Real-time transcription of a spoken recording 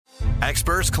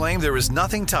Experts claim there is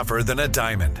nothing tougher than a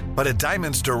diamond. But at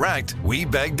Diamonds Direct, we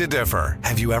beg to differ.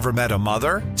 Have you ever met a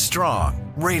mother?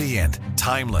 Strong, radiant,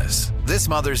 timeless. This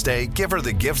Mother's Day, give her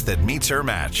the gift that meets her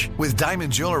match. With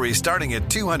diamond jewelry starting at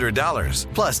 $200.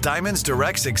 Plus Diamonds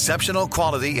Direct's exceptional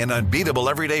quality and unbeatable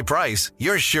everyday price,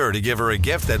 you're sure to give her a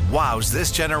gift that wows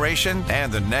this generation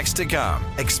and the next to come.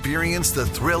 Experience the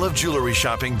thrill of jewelry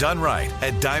shopping done right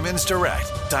at Diamonds Direct.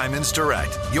 Diamonds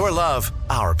Direct. Your love,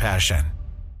 our passion.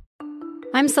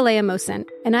 I'm Saleha Mohsin,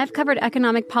 and I've covered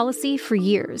economic policy for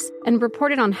years and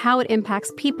reported on how it impacts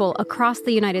people across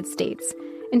the United States.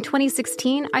 In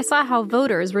 2016, I saw how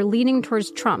voters were leaning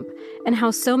towards Trump and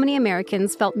how so many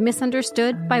Americans felt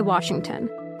misunderstood by Washington.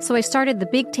 So I started The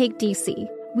Big Take DC.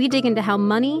 We dig into how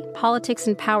money, politics,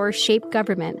 and power shape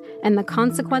government and the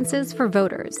consequences for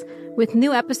voters. With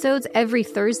new episodes every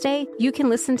Thursday, you can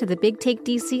listen to The Big Take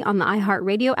DC on the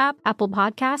iHeartRadio app, Apple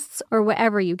Podcasts, or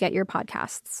wherever you get your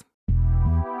podcasts.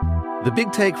 The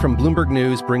Big Take from Bloomberg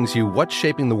News brings you what's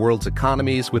shaping the world's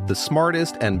economies with the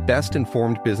smartest and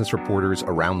best-informed business reporters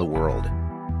around the world.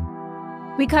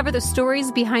 We cover the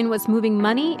stories behind what's moving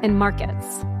money and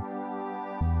markets.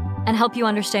 And help you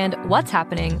understand what's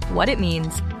happening, what it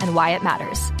means, and why it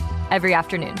matters. Every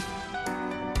afternoon.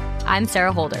 I'm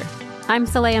Sarah Holder. I'm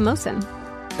Saleha Mohsin.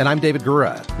 And I'm David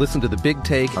Gura. Listen to The Big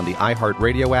Take on the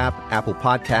iHeartRadio app, Apple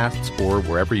Podcasts, or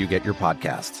wherever you get your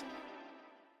podcasts.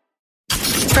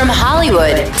 From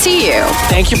Hollywood to you.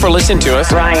 Thank you for listening to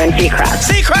us. Ryan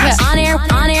Seacrest.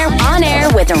 On air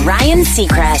with Ryan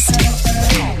Seacrest.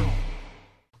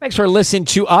 Thanks for listening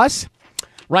to us.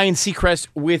 Ryan Seacrest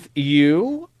with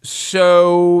you.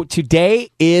 So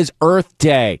today is Earth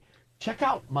Day. Check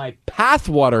out my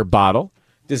Pathwater bottle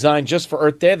designed just for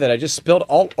Earth Day that I just spilled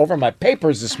all over my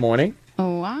papers this morning.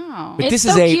 Oh, wow. But this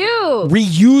is a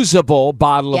reusable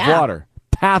bottle of water.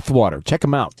 Pathwater. Check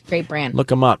them out. Great brand. Look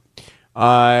them up.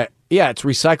 It's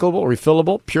recyclable,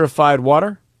 refillable, purified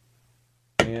water.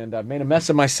 And I've made a mess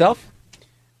of myself.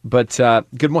 But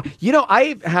good morning. You know,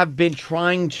 I have been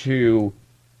trying to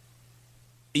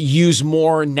use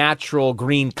more natural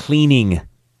green cleaning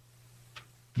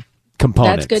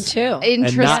components. That's good too. Interesting.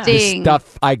 And not the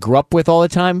stuff I grew up with all the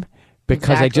time.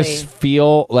 Because I just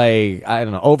feel like, I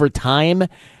don't know, over time,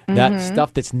 that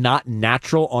stuff that's not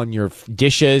natural on your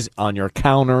dishes, on your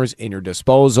counters, in your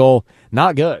disposal,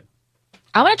 not good.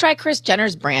 I want to try Kris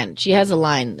Jenner's brand. She has a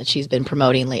line that she's been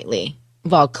promoting lately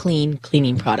of all clean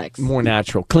cleaning products. More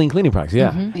natural. Clean cleaning products,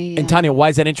 yeah. And Tanya, why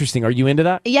is that interesting? Are you into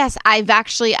that? Yes, I've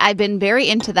been very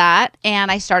into that.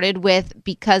 And I started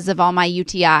because of all my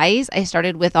UTIs, I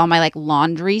started with all my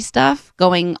laundry stuff,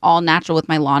 going all natural with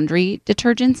my laundry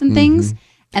detergents and things.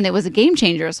 And it was a game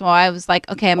changer. So I was like,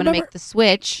 okay, I'm going to make the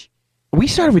switch. We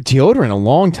started with deodorant a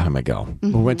long time ago.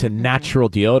 We went to natural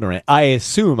deodorant. I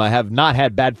assume I have not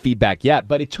had bad feedback yet,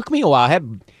 but it took me a while.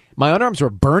 My underarms were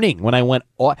burning when I went.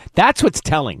 That's what's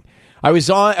telling. I was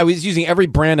using every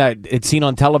brand I had seen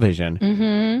on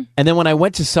television, and then when I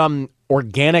went to some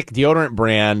organic deodorant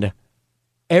brand,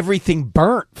 everything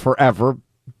burnt forever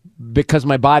because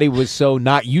my body was so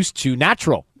not used to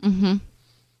natural. It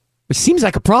seems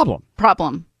like a problem.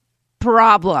 Problem.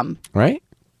 Right?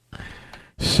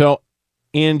 So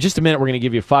in just a minute, we're going to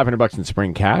give you $500 in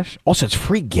spring cash. Also, it's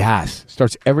free gas.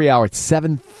 Starts every hour at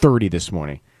 7:30 this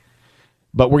morning.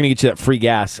 But we're going to get you that free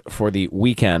gas for the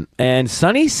weekend. And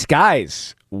sunny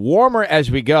skies, warmer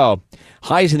as we go.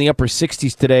 Highs in the upper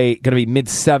 60s today, going to be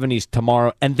mid-70s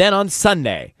tomorrow. And then on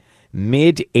Sunday,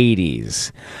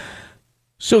 mid-80s.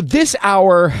 So this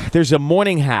hour, there's a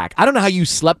morning hack. I don't know how you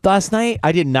slept last night.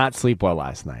 I did not sleep well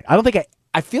last night.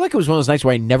 I feel like it was one of those nights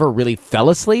where I never really fell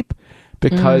asleep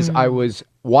because I was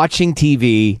watching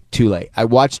TV too late. I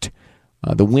watched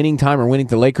the winning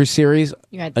the Lakers series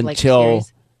until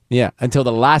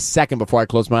the last second before I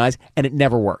closed my eyes, and it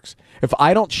never works. If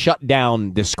I don't shut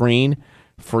down the screen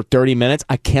for 30 minutes,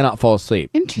 I cannot fall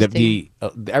asleep. Interesting.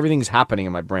 Everything's happening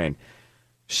in my brain.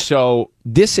 So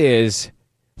this is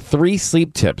 3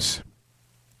 sleep tips.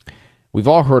 We've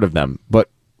all heard of them, but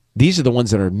these are the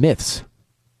ones that are myths.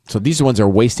 So these are the ones that are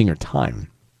wasting your time.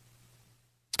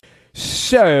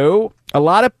 So a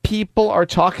lot of people are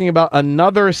talking about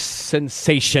another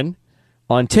sensation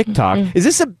on TikTok. Is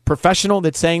this a professional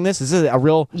that's saying this? Is this a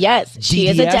real Yes, she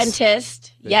is a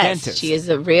dentist. She is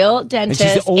a real dentist.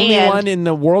 And she's the only one in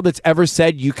the world that's ever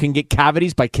said you can get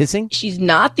cavities by kissing? She's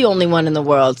not the only one in the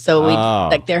world. So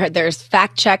there's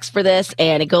fact checks for this,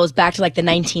 and it goes back to the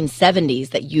 1970s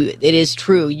that it is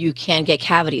true. You can get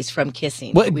cavities from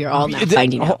kissing. We are all now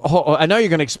finding out. I know you're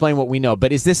going to explain what we know,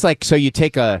 but is this so you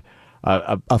take a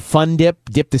fun dip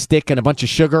the stick in a bunch of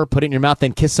sugar, put it in your mouth,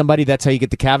 then kiss somebody, that's how you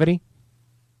get the cavity?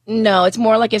 No, it's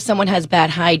more like if someone has bad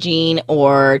hygiene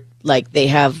or like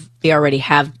they already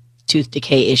have tooth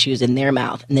decay issues in their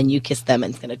mouth, and then you kiss them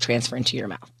and it's going to transfer into your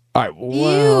mouth. All right,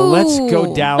 well, let's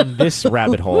go down this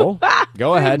rabbit hole.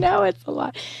 Go ahead. No, it's a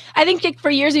lot. I think for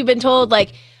years we've been told,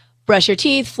 like, brush your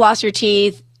teeth, floss your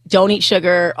teeth, don't eat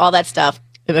sugar, all that stuff.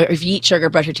 If you eat sugar,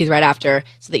 brush your teeth right after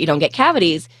so that you don't get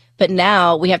cavities. But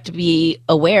now we have to be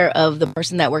aware of the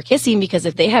person that we're kissing, because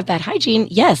if they have bad hygiene,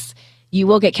 yes, you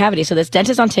will get cavities. So this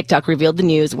dentist on TikTok revealed the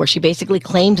news where she basically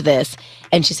claimed this,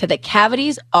 and she said that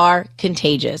cavities are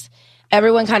contagious.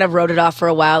 Everyone kind of wrote it off for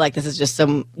a while, like this is just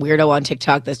some weirdo on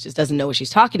TikTok that just doesn't know what she's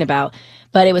talking about.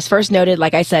 But it was first noted,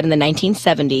 like I said, in the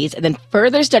 1970s. And then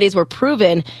further studies were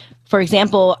proven. For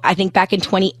example, I think back in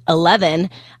 2011,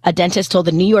 a dentist told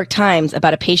the New York Times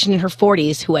about a patient in her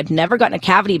 40s who had never gotten a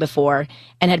cavity before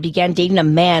and had began dating a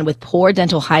man with poor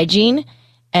dental hygiene,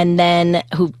 and then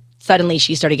who suddenly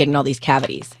she started getting all these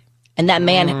cavities. And that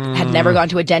man had never gone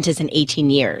to a dentist in 18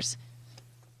 years.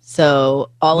 So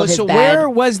where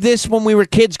was this when we were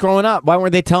kids growing up? Why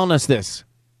weren't they telling us this?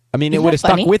 I mean, it would have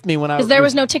stuck with me when I was... Because there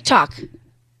was no TikTok.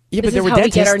 Yeah, but there were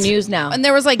dentists. We get our dentists. news now. And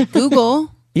there was like Google.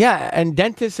 Yeah, and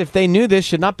dentists, if they knew this,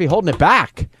 should not be holding it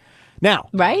back. Now,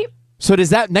 right? So does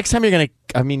that, next time you're going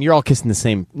to, I mean, you're all kissing the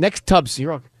same, next tubs,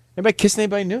 anybody kissing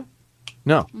anybody new?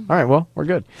 No. All right, well, we're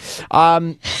good.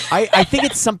 I think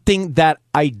it's something that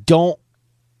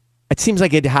it seems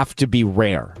like it'd have to be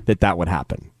rare that would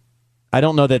happen. I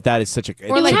don't know that is such a...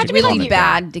 Or like really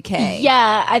bad decay.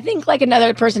 Yeah, I think like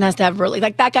another person has to have really...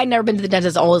 Like that guy never been to the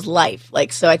dentist all his life.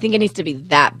 Like, so I think it needs to be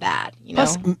that bad, you know?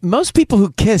 Plus, most people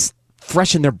who kiss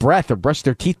freshen their breath or brush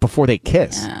their teeth before they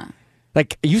kiss. Yeah.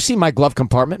 Like, you see my glove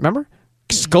compartment, remember?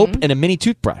 Scope and a mini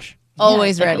toothbrush.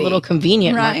 Always like ready. a little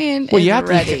convenient. Ryan Well, is you have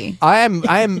ready. I am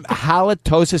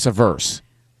halitosis averse.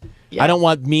 Yeah. I don't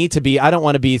want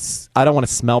to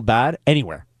smell bad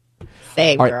anywhere.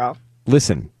 Same, right, girl.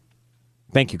 Listen.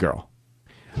 Thank you, girl.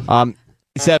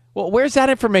 He said, well, where's that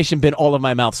information been all of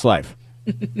my mouth's life?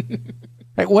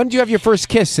 Right, when did you have your first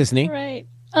kiss, Sisney? Right.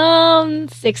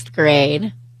 6th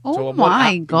grade. Oh So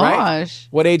my gosh. Right?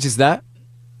 What age is that?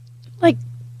 Like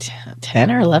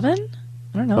 10 or 11?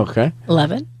 I don't know. Okay.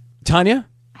 11. Tanya?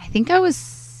 I think I was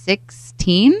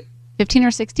 15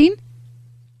 or 16.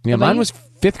 Yeah, mine was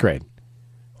 5th grade.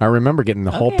 I remember getting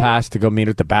the whole pass to go meet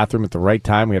her at the bathroom at the right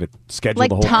time. We had to schedule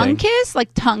the whole thing.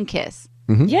 Like tongue kiss?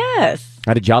 Mm-hmm. Yes.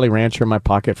 I had a Jolly Rancher in my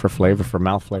pocket for flavor, for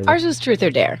mouth flavor. Ours was Truth or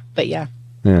Dare, but yeah.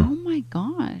 Yeah. Oh my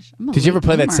gosh. Did you ever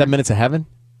play that 7 Minutes of Heaven?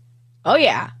 Oh,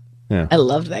 yeah. Yeah. I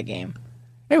loved that game.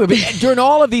 Anyway, but during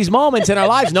all of these moments in our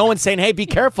lives, no one's saying, hey, be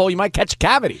careful, you might catch a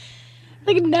cavity.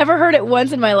 Like, never heard it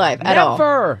once in my life at all.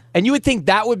 Never. And you would think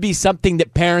that would be something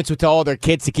that parents would tell all their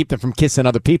kids to keep them from kissing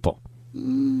other people.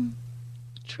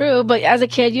 True, but as a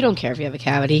kid, you don't care if you have a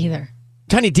cavity either.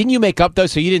 Tanya, didn't you make up, though?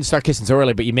 So you didn't start kissing so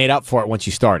early, but you made up for it once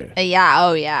you started. Yeah.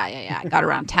 Oh, yeah. I got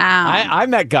around town. I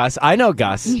met Gus. I know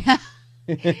Gus. Yeah.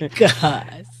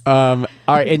 Gus. All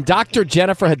right, and Dr.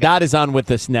 Jennifer Haddad is on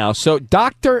with us now. So,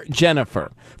 Dr.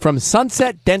 Jennifer from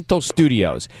Sunset Dental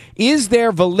Studios, is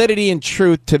there validity and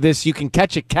truth to this? You can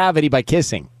catch a cavity by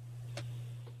kissing.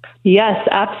 Yes,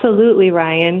 absolutely,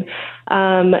 Ryan.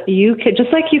 You could,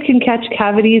 just like you can catch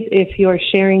cavities if you're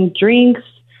sharing drinks,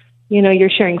 you're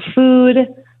sharing food,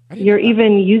 you're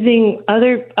even using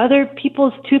other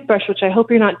people's toothbrush, which I hope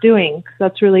you're not doing, 'cause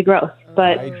that's really gross.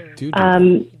 But he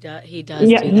does.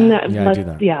 Yeah, do that. I do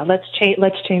that.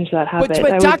 Let's change that habit.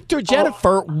 But Dr.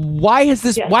 Jennifer, why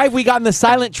have we gotten the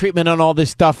silent treatment on all this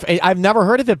stuff? I've never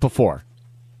heard of it before.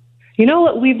 You know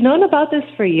what? We've known about this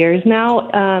for years now.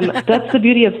 That's the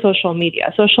beauty of social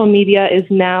media. Social media is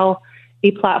now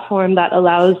a platform that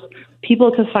allows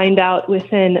people to find out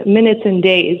within minutes and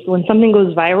days when something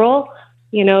goes viral.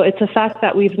 It's a fact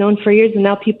that we've known for years, and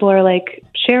now people are like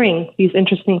sharing these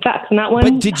interesting facts. And that one,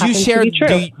 but did you share? To be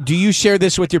true. Do you share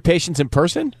this with your patients in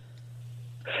person?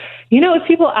 If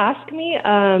people ask me,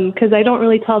 because I don't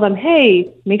really tell them, hey,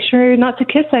 make sure not to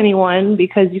kiss anyone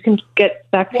because you can get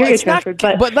bacteria transferred.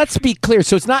 But let's be clear.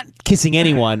 So it's not kissing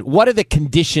anyone. What are the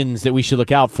conditions that we should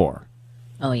look out for?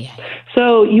 Oh, yeah.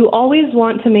 So you always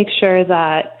want to make sure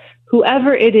that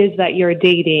whoever it is that you're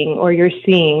dating or you're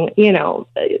seeing,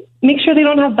 make sure they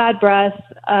don't have bad breath.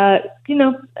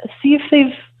 See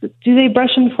if do they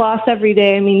brush and floss every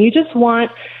day? I mean, you just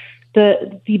want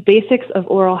the basics of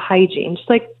oral hygiene, just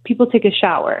like people take a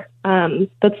shower.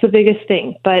 That's the biggest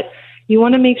thing. But you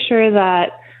want to make sure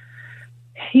that,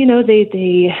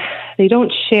 they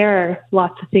don't share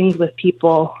lots of things with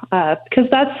people, because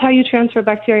that's how you transfer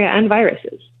bacteria and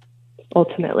viruses,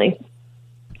 ultimately.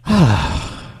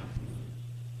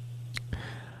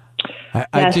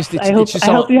 I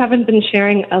hope you haven't been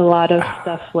sharing a lot of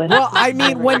stuff with. Well, I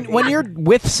mean, when you're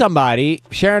with somebody,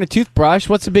 sharing a toothbrush,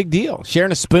 what's the big deal?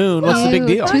 Sharing a spoon, what's the big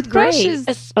deal? Toothbrush is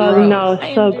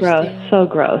so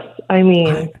gross. I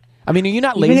mean, are you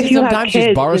not lazy sometimes?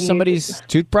 Just borrow somebody's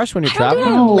toothbrush when you're traveling? I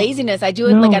don't do it out of laziness. I do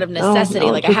it out of necessity.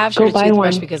 I have shared a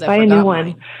toothbrush because I forgot a new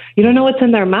one. You don't know what's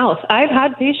in their mouth. I've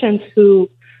had patients who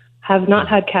have not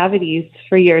had cavities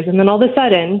for years, and then all of a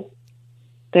sudden,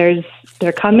 they're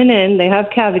coming in, they have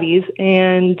cavities,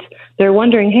 and they're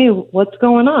wondering, hey, what's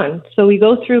going on? So we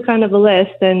go through kind of a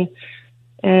list, and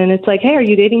it's like, hey, are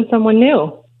you dating someone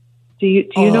new? Do you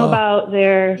know about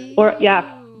their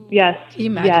Yes. Can you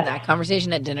imagine that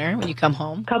conversation at dinner when you come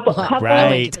home?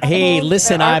 Right. Hey,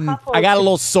 listen, I got a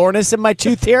little soreness in my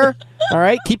tooth here. All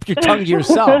right, keep your tongue to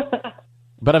yourself.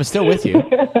 But I'm still with you.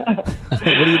 What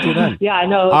do you do then? Yeah, I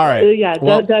know. All right. Yeah,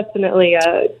 definitely.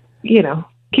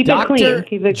 Keep it clean.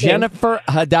 Keep it Jennifer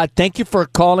Haddad, thank you for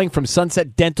calling from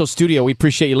Sunset Dental Studio. We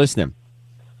appreciate you listening.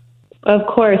 Of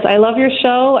course. I love your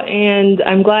show, and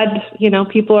I'm glad,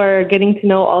 people are getting to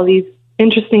know all these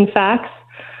interesting facts.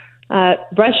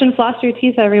 Brush and floss your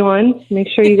teeth, everyone. Make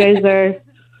sure you guys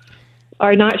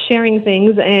are not sharing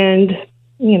things, and,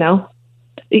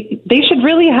 they should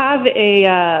really have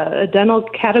a dental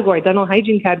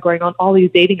hygiene category on all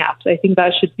these dating apps. I think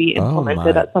that should be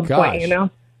implemented at some point,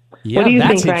 Yeah, what do you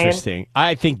that's think, Ryan? interesting.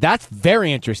 I think that's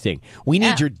very interesting. We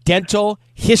need your dental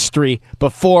history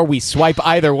before we swipe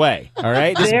either way. All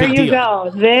right? This there is a big you deal.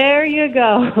 go. There you go.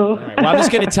 All right, well, I'm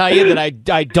just going to tell you that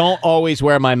I don't always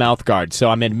wear my mouth guard, so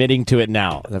I'm admitting to it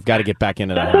now. I've got to get back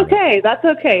into that That's habit. okay. That's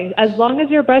okay. As long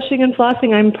as you're brushing and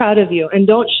flossing, I'm proud of you. And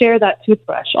don't share that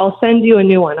toothbrush. I'll send you a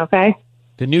new one, okay?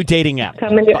 The new dating app.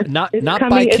 Not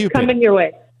by Cupid. It's coming your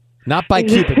way. Not by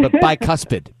Cupid, but by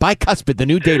Cuspid. By Cuspid, the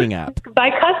new dating app.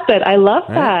 By Cuspid. I love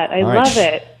that. I love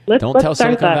it. Let's tell start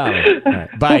Silicon that. Valley. All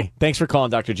right. Bye. Thanks for calling,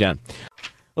 Dr. Jen.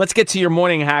 Let's get to your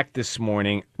morning hack this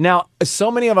morning. Now, so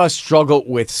many of us struggle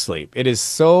with sleep. It is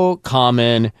so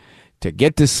common to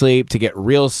get to sleep, to get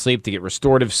real sleep, to get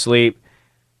restorative sleep.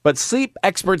 But sleep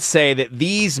experts say that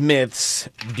these myths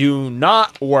do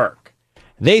not work.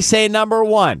 They say, number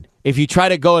one, if you try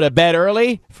to go to bed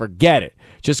early, forget it.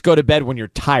 Just go to bed when you're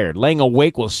tired. Laying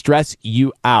awake will stress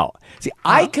you out. See,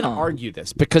 I can argue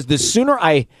this because the sooner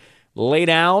I lay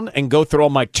down and go through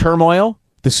all my turmoil,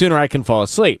 the sooner I can fall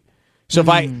asleep. So if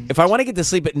I want to get to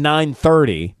sleep at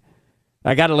 9:30,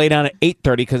 I got to lay down at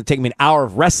 8:30 because it takes me an hour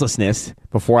of restlessness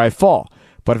before I fall.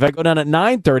 But if I go down at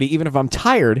 9:30, even if I'm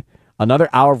tired, another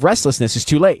hour of restlessness is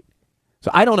too late. So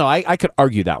I don't know. I could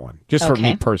argue that one just for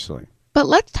me personally. But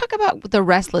let's talk about the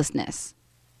restlessness.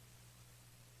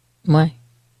 Why?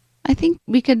 I think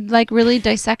we could really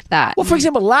dissect that. Well, for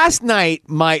example, last night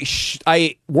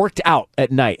I worked out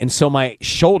at night, and so my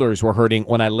shoulders were hurting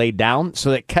when I laid down, so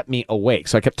that kept me awake.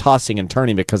 So I kept tossing and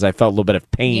turning because I felt a little bit of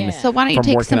pain. Yeah. So why don't you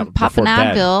take some pop an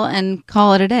Advil and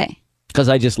call it a day? Because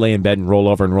I just lay in bed and roll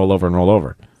over and roll over and roll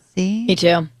over. See? Me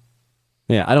too.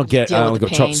 Yeah, I don't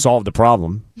go solve the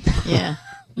problem. Yeah.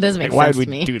 Doesn't make why sense would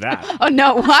to we me. do that? Oh,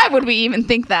 no. Why would we even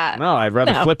think that? No, I'd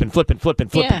rather flip and flip and flip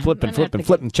and flip and flip and flip and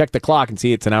flip and check the clock and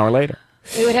see it's an hour later.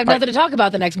 We would have nothing to talk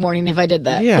about the next morning if I did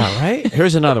that. Yeah, right?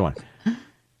 Here's another one.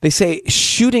 They say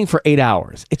shooting for 8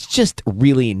 hours. It's just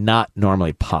really not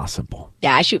normally possible.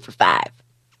 Yeah, I shoot for 5.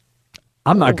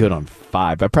 I'm not good on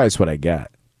 5. That's probably what I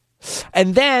get.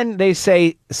 And then they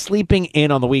say sleeping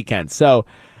in on the weekend. So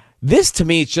this, to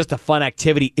me, is just a fun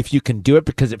activity if you can do it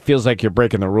because it feels like you're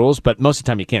breaking the rules, but most of the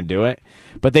time you can't do it.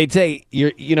 But they'd say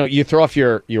you throw off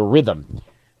your rhythm,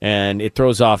 and it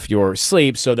throws off your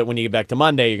sleep so that when you get back to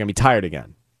Monday, you're going to be tired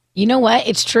again. You know what?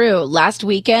 It's true. Last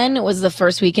weekend was the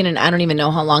first weekend, and I don't even know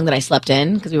how long that I slept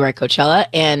in because we were at Coachella,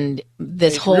 and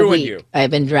this whole week I've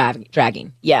been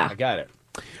dragging. Yeah. I got it.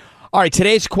 All right,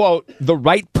 today's quote, the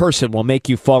right person will make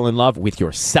you fall in love with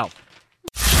yourself.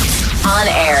 On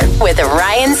air with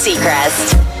Ryan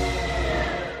Seacrest.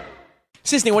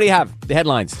 Sisney, what do you have? The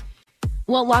headlines.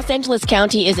 Well, Los Angeles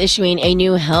County is issuing a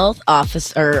new health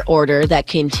officer order that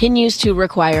continues to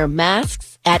require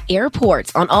masks at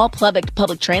airports, on all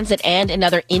public transit, and in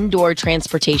other indoor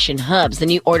transportation hubs. The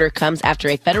new order comes after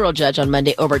a federal judge on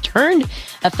Monday overturned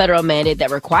a federal mandate that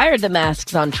required the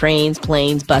masks on trains,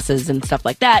 planes, buses, and stuff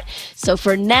like that. So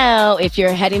for now, if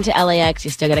you're heading to LAX, you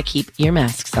still got to keep your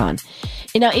masks on.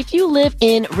 And now, if you live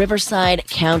in Riverside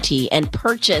County and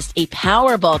purchased a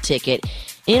Powerball ticket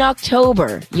in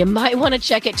October, you might want to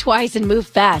check it twice and move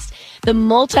fast. The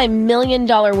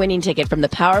multi-million-dollar winning ticket from the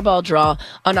Powerball draw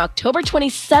on October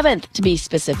 27th, to be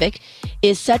specific,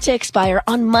 is set to expire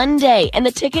on Monday. And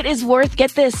the ticket is worth,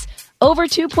 get this, over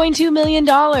 $2.2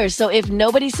 million. So if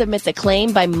nobody submits a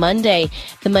claim by Monday,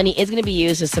 the money is going to be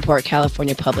used to support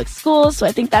California public schools. So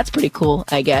I think that's pretty cool,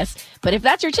 I guess. But if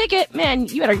that's your ticket, man,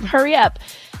 you better hurry up.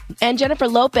 And Jennifer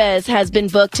Lopez has been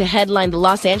booked to headline the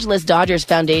Los Angeles Dodgers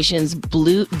Foundation's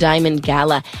Blue Diamond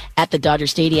Gala at the Dodger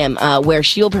Stadium, where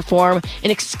she'll perform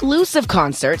an exclusive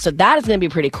concert. So that is going to be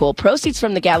pretty cool. Proceeds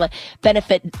from the gala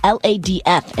benefit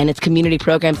LADF and its community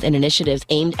programs and initiatives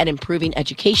aimed at improving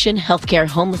education, healthcare,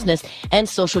 homelessness, and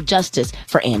social justice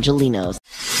for Angelinos.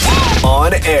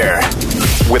 On Air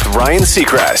with Ryan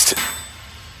Seacrest.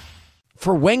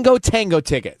 For Wango Tango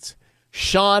tickets,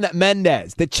 Shawn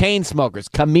Mendes, The Chainsmokers,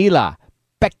 Camila,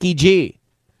 Becky G,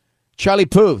 Charlie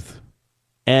Puth,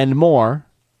 and more.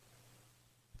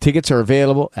 Tickets are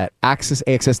available at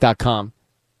AXS.com.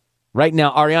 Right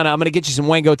now, Ariana, I'm going to get you some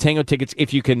Wango Tango tickets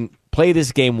if you can play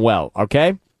this game well,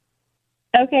 okay?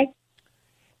 Okay.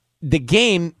 The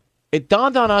game, it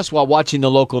dawned on us while watching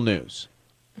the local news.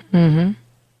 Mm-hmm.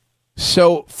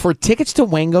 So for tickets to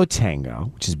Wango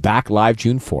Tango, which is back live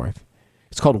June 4th,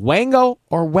 it's called Wango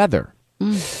or Weather.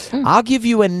 I'll give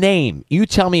you a name. You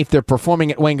tell me if they're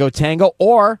performing at Wango Tango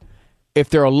or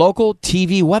if they're a local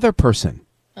TV weather person.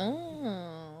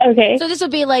 Okay. So this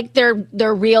would be like their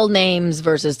real names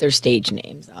versus their stage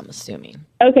names, I'm assuming.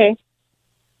 Okay.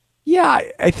 Yeah,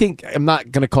 I think I'm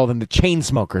not going to call them the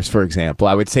Chainsmokers, for example.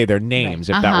 I would say their names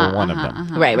if that were one of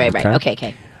them. Right.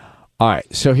 Okay. All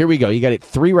right, so here we go. You got it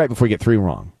 3 right before you get 3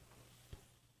 wrong.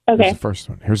 Okay.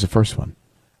 Here's the first one.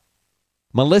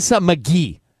 Melissa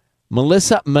McGee.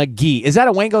 Melissa McGee. Is that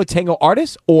a Wango Tango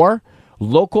artist or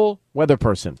local weather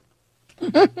person?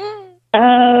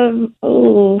 I'm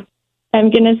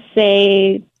gonna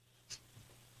say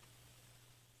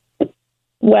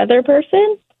weather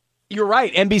person. You're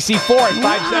right. NBC4 at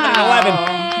 5, 7, and 11.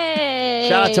 Hey.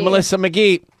 Shout out to Melissa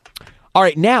McGee. All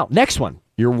right, now, next one.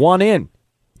 You're one in.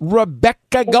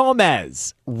 Rebecca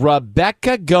Gomez.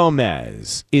 Rebecca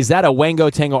Gomez. Is that a Wango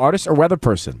Tango artist or weather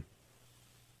person?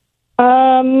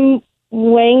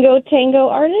 Wango Tango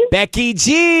artist. Becky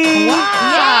G.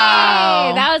 Wow.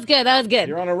 Yay. That was good.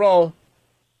 You're on a roll.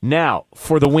 Now,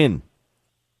 for the win,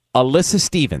 Alyssa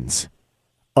Stevens.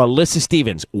 Alyssa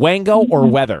Stevens. Wango or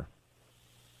weather?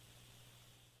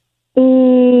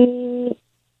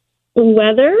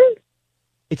 Weather.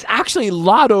 It's actually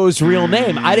Lotto's real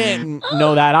name. I didn't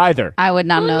know that either. I would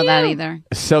not know that either.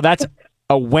 So that's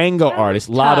a Wango artist.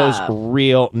 Lotto's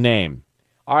real name.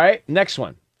 All right, next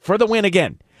one. For the win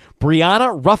again.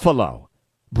 Brianna Ruffalo.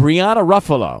 Brianna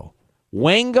Ruffalo.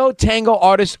 Wango Tango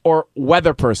artist or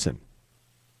weather person?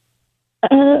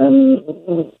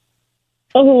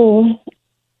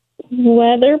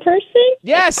 Weather person?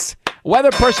 Yes.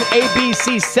 Weather person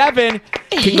ABC7.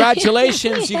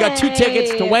 Congratulations. You got 2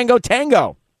 tickets to Wango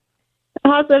Tango.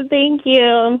 Awesome. Thank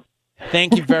you.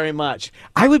 Thank you very much.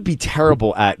 I would be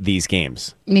terrible at these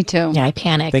games. Me too. Yeah, I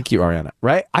panic. Thank you, Ariana.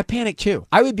 Right? I panic too.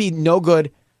 I would be no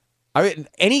good.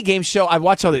 Any game show, I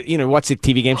watch all the, watch the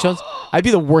TV game shows. I'd be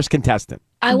the worst contestant.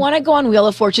 I want to go on Wheel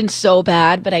of Fortune so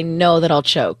bad, but I know that I'll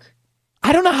choke.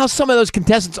 I don't know how some of those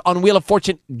contestants on Wheel of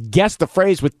Fortune guess the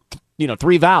phrase with,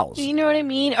 3 vowels. You know what I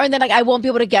mean? Or then I won't be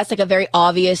able to guess a very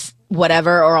obvious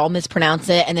whatever, or I'll mispronounce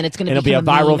it, and then it's going to be a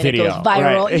viral video. It goes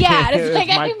viral. Right. Yeah,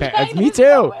 it's me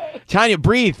too. Tanya,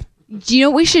 breathe. Do you know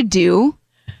what we should do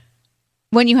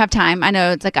when you have time? I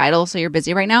know it's like Idol, so you're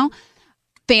busy right now.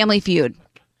 Family Feud.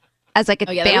 As like a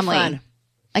family.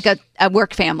 Like a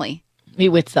work family. We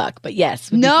would suck, but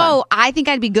yes. No, I think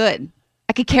I'd be good.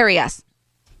 I could carry us.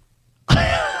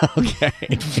 Okay.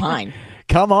 Fine.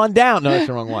 Come on down. No, that's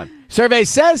the wrong one. Survey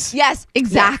says. Yes,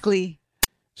 exactly.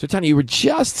 So, Tanya, you were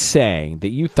just saying that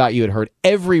you thought you had heard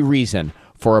every reason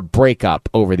for a breakup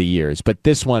over the years, but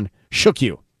this one shook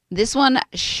you. This one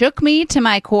shook me to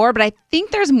my core, but I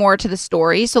think there's more to the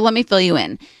story, so let me fill you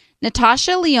in.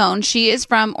 Natasha Lyonne, she is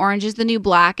from Orange is the New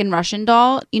Black and Russian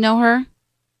Doll. You know her?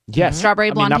 Yes.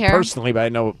 Strawberry blonde not hair. Not personally, but I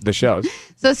know the shows.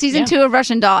 So season 2 of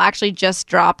Russian Doll actually just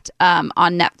dropped on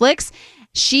Netflix.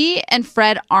 She and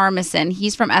Fred Armisen,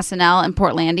 he's from SNL in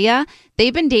Portlandia,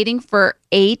 they've been dating for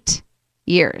 8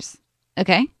 years.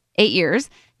 Okay? 8 years.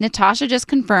 Natasha just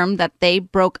confirmed that they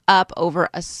broke up over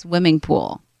a swimming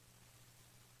pool.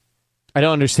 I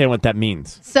don't understand what that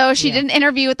means. So she did an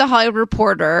interview with the Hollywood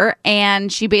Reporter,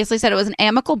 and she basically said it was an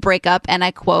amicable breakup, and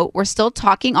I quote, "We're still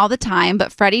talking all the time,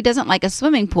 but Freddie doesn't like a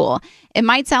swimming pool. It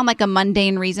might sound like a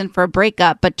mundane reason for a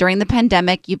breakup, but during the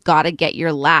pandemic, you've got to get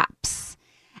your laps."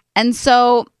 And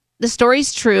so the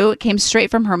story's true. It came straight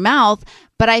from her mouth,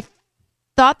 but I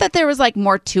thought that there was like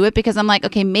more to it because I'm like,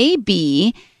 okay,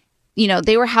 maybe,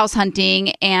 they were house hunting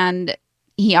and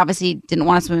he obviously didn't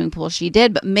want a swimming pool. She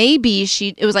did, but maybe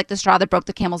it was like the straw that broke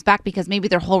the camel's back, because maybe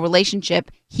their whole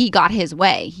relationship, he got his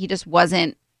way. He just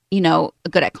wasn't,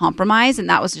 good at compromise. And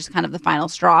that was just kind of the final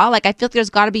straw. Like, I feel like there's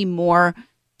got to be more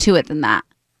to it than that.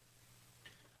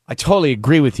 I totally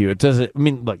agree with you. It doesn't,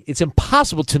 look, it's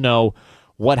impossible to know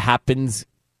what happens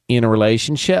in a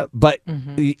relationship, but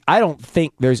I don't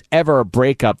think there's ever a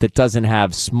breakup that doesn't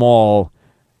have small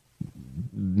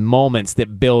moments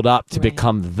that build up to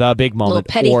become the big moment.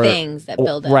 Little petty things that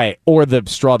build up. Right. Or the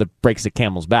straw that breaks the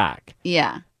camel's back.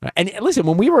 Yeah. And listen,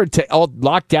 when we were all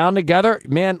locked down together,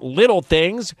 man, little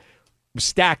things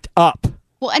stacked up.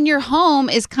 Well, and your home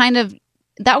is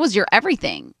that was your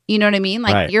everything. You know what I mean?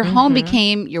 Like your home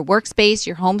became your workspace,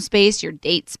 your home space, your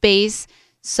date space.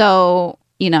 So,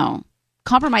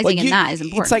 compromising in that is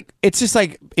important. It's just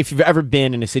like if you've ever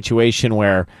been in a situation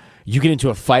where you get into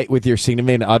a fight with your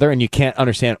significant other and you can't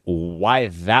understand why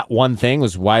that one thing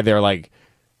was why they're like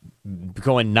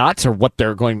going nuts or what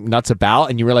they're going nuts about,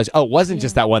 and you realize, it wasn't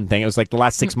just that one thing. It was like the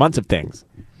last 6 months of things.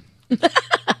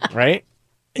 Right?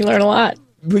 You learn a lot.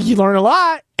 You learn a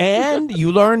lot, and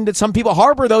you learn that some people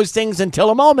harbor those things until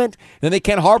a moment, then they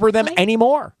can't harbor them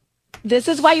anymore. This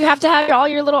is why you have to have all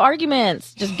your little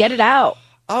arguments. Just get it out.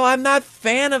 Oh, I'm not a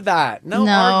fan of that. No,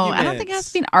 I don't think it has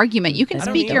to be an argument. You can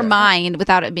speak your mind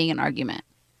without it being an argument.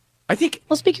 I think...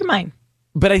 Well, speak your mind.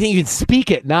 But I think you can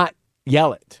speak it, not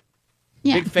yell it.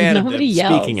 Yeah. Big fan of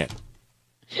speaking it.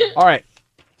 All right.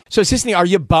 So, Sisney, are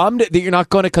you bummed that you're not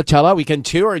going to Coachella weekend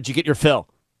 2, or did you get your fill?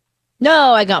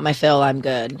 No, I got my fill. I'm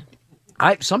good.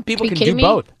 Some people can do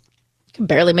both. I can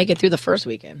barely make it through the first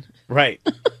weekend. Right.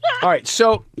 All right.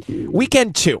 So,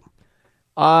 weekend 2.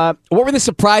 What were the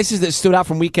surprises that stood out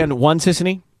from weekend 1,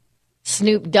 Sisney?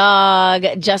 Snoop Dogg,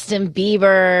 Justin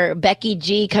Bieber, Becky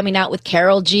G coming out with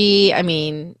Karol G.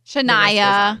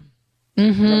 Shania.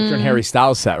 And Harry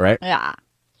Styles set, right? Yeah.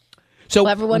 So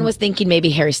everyone was thinking maybe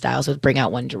Harry Styles would bring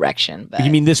out One Direction. But you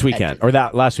mean this weekend or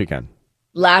that last weekend?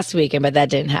 Last weekend, but that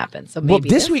didn't happen. So maybe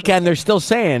this weekend they're still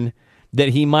saying that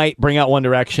he might bring out One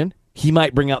Direction. He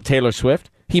might bring out Taylor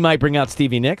Swift. He might bring out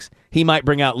Stevie Nicks. He might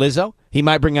bring out Lizzo. He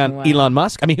might bring out Elon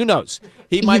Musk. Who knows?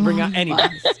 He might bring out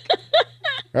anyone.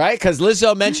 Right? Because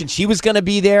Lizzo mentioned she was going to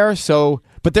be there.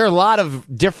 But there are a lot of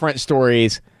different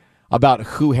stories about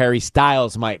who Harry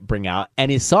Styles might bring out.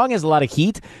 And his song has a lot of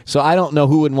heat, so I don't know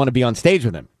who wouldn't want to be on stage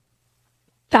with him.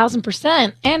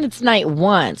 1,000%. And it's night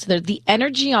 1. So the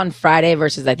energy on Friday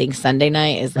versus, I think, Sunday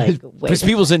night is like... Because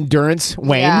people's endurance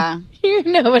wane. Yeah. You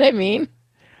know what I mean?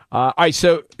 All right,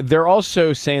 so they're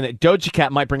also saying that Doja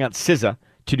Cat might bring out SZA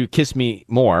to do Kiss Me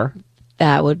More.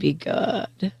 That would be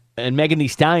good. And Megan Thee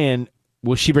Stallion,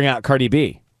 will she bring out Cardi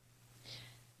B?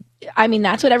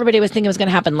 That's what everybody was thinking was going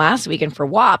to happen last weekend for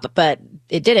WAP, but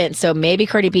it didn't. So maybe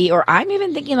Cardi B, or I'm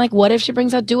even thinking, what if she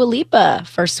brings out Dua Lipa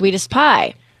for Sweetest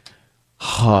Pie?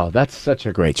 Oh, that's such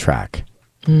a great track.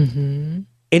 Mm-hmm.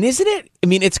 And isn't it,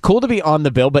 it's cool to be on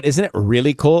the bill, but isn't it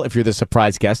really cool if you're the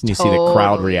surprise guest and you see the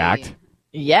crowd react?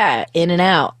 Yeah, in and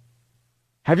out.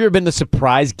 Have you ever been the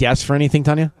surprise guest for anything,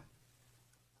 Tanya?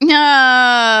 No.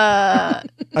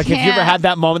 Have you ever had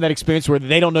that moment, that experience where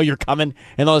they don't know you're coming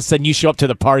and all of a sudden you show up to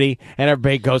the party and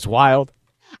everybody goes wild?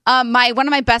 One of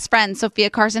my best friends, Sophia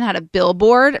Carson, had a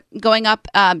billboard going up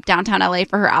downtown LA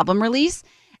for her album release.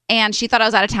 And she thought I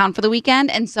was out of town for the weekend.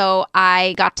 And so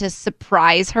I got to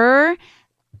surprise her.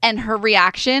 And her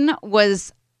reaction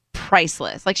was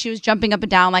priceless. Like, she was jumping up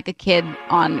and down like a kid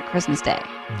on Christmas Day.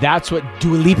 That's what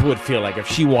Dua Lipa would feel like if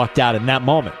she walked out in that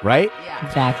moment, right? Yeah.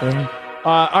 Exactly.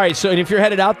 All right, so and if you're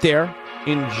headed out there,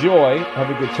 enjoy. Have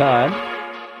a good time.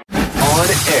 On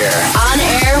Air. On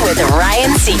Air with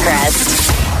Ryan Seacrest.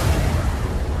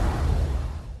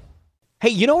 Hey,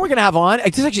 you know what we're going to have on?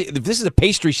 This is a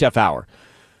pastry chef hour.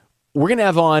 We're going to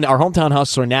have on our hometown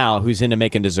hustler now, who's into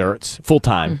making desserts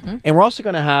full-time. Mm-hmm. And we're also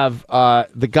going to have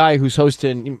the guy who's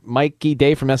hosting, Mikey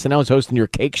Day from SNL, who's hosting your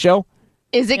cake show.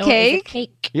 Is it cake? Is it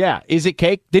cake? Yeah, Is It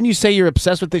Cake? Didn't you say you're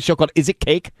obsessed with this show called Is It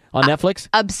Cake on Netflix?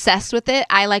 Obsessed with it.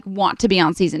 I want to be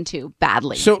on season 2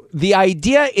 badly. So the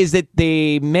idea is that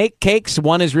they make cakes.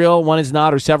 One is real, one is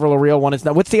not, or several are real, one is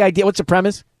not. What's the idea? What's the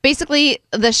premise? Basically,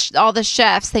 all the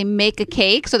chefs, they make a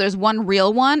cake. So there's one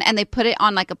real one, and they put it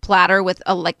on a platter with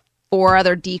 4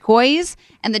 other decoys,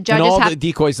 and the judges and all the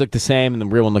decoys look the same, and the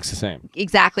real one looks the same.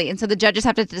 Exactly. And so the judges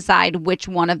have to decide which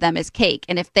one of them is cake.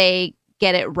 And if they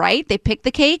get it right, they pick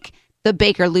the cake, the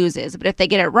baker loses. But if they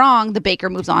get it wrong, the baker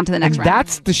moves on to the next round.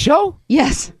 That's the show?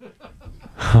 Yes.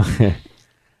 Okay.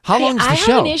 How long is the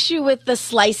show? I have an issue with the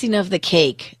slicing of the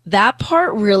cake. That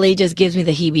part really just gives me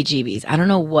the heebie-jeebies. I don't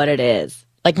know what it is.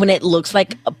 When it looks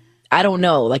like,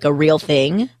 a real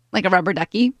thing. Like a rubber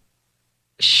ducky?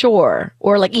 sure.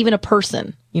 Or like even a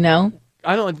person, you know?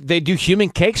 I don't know. They do human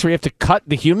cakes where you have to cut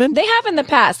the human? They have in the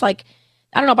past. Like,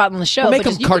 I don't know about on the show. Or make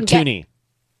but them just- you can cartoony.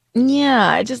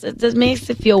 Yeah, it just makes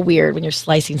it feel weird when you're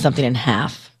slicing something in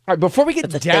half. All right, before we get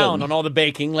That's a down thing. on all the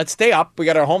baking, let's stay up. We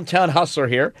got our hometown hustler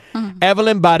here.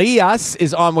 Evelyn Barrias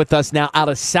is on with us now out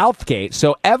of Southgate.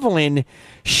 So Evelyn,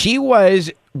 she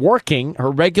was working, her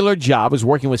regular job was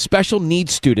working with special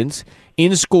needs students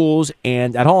in schools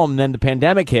and at home. And then the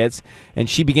pandemic hits and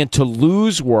she began to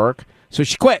lose work. So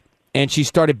she quit and she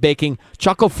started baking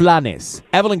chocoflanes.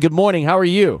 Evelyn, good morning. How are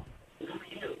you?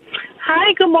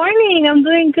 Hi, good morning. I'm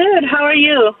doing good. How are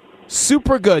you?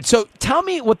 Super good. So tell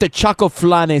me what the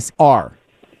chocoflanes are.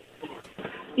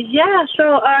 Yeah,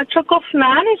 so choco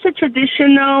flan is a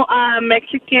traditional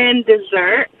Mexican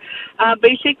dessert.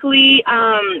 Basically,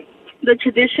 the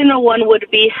traditional one would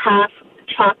be half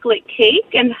chocolate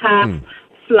cake and half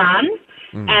flan.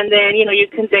 And then, you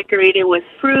can decorate it with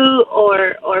fruit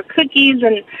or cookies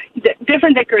and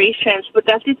different decorations. But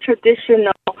that's the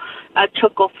traditional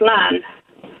choco flan.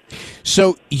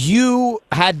 So you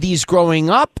had these growing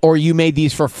up, or you made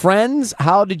these for friends?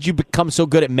 How did you become so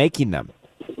good at making them?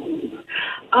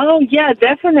 Oh, yeah,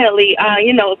 definitely.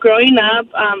 Growing up,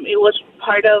 it was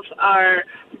part of our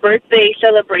birthday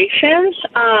celebrations.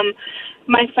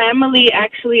 My family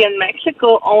actually in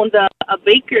Mexico owned a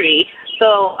bakery.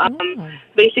 So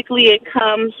basically it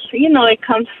comes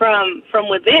from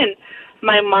within.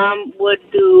 My mom would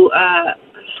do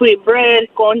sweet bread,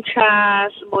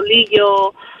 conchas,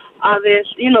 bolillo, this,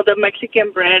 the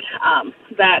Mexican bread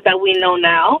that we know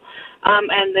now.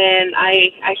 And then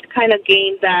I kind of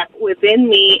gained that within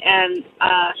me and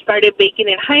started baking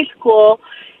in high school,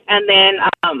 and then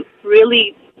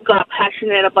really got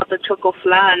passionate about the choco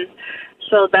flan.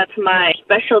 So that's my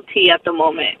specialty at the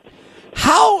moment.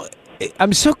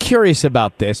 I'm so curious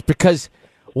about this because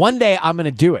one day I'm going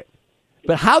to do it.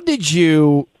 But how did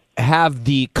you have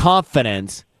the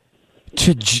confidence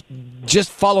to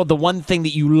just follow the one thing that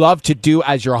you love to do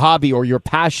as your hobby or your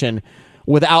passion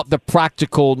without the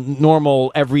practical,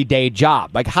 normal, everyday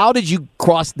job? Like, how did you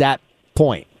cross that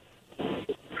point?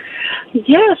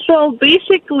 Yeah, so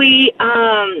basically,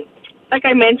 like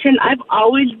I mentioned, I've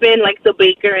always been like the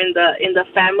baker in the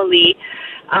family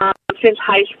since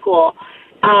high school.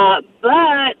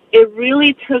 But it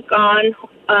really took on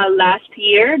last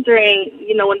year during,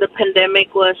 when the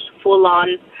pandemic was full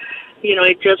on.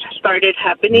 It just started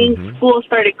happening. School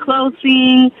started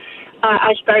closing.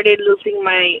 I started losing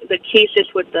the cases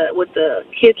with the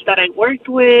kids that I worked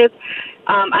with.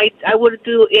 I would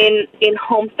do in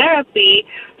home therapy,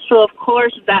 so of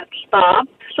course that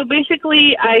stopped. So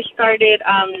basically, I started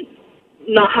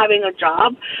not having a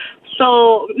job.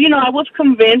 So I was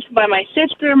convinced by my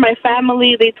sister, my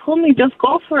family. They told me just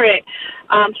go for it.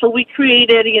 So we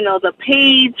created the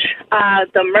page,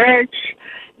 the merch,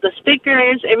 the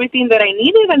stickers, everything that I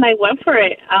needed, and I went for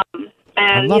it.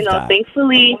 And that.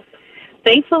 thankfully,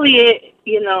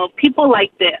 people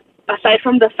liked it. Aside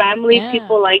from the family,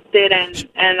 people liked it,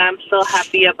 and I'm so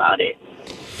happy about it.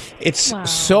 It's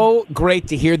so great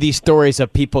to hear these stories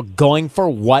of people going for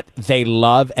what they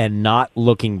love and not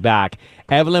looking back.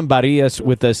 Evelyn Barrias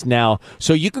with us now.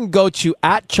 So you can go to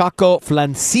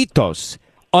 @chocoflancitos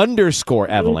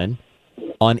 _Evelyn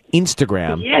on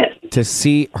Instagram to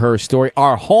see her story.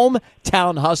 Our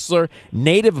hometown hustler,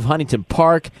 native of Huntington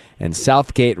Park and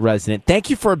Southgate resident.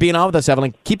 Thank you for being on with us,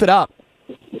 Evelyn. Keep it up.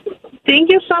 Thank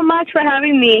you so much for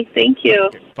having me. Thank you.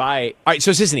 Bye. All right,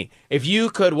 so Sisney, if you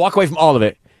could walk away from all of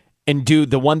it and do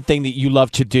the one thing that you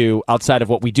love to do outside of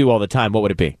what we do all the time, what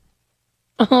would it be?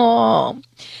 Oh,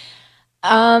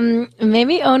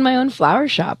 maybe own my own flower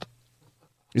shop.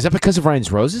 Is that because of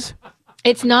Ryan's Roses?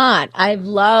 It's not. I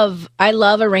love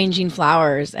arranging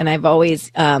flowers, and I've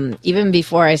always, even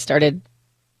before I started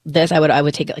this, I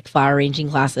would take like flower arranging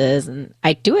classes, and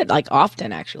I do it like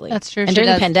often actually. That's true. And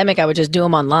during the pandemic, I would just do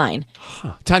them online.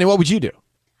 Tanya, what would you do?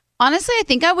 Honestly, I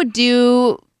think I would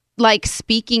do like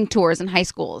speaking tours in high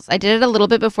schools. I did it a little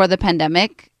bit before the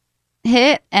pandemic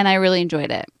hit, and I really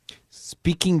enjoyed it.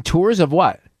 Speaking tours of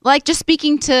what? Like just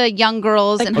speaking to young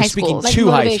girls in high speaking schools.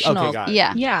 to high school. Okay, got it.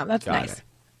 Yeah, that's Got nice. it.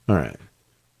 All right.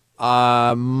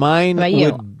 Mine What about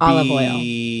you? would be Olive oil.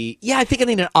 Yeah, I think I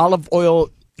need an olive oil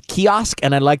kiosk,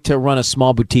 and I'd like to run a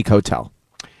small boutique hotel.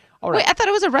 All right. Wait, I thought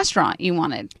it was a restaurant you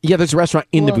wanted. Yeah, there's a restaurant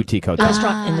in the boutique hotel.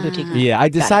 Restaurant in the boutique. Yeah, I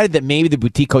decided that maybe the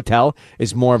boutique hotel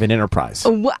is more of an enterprise.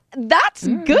 That's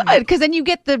good because then you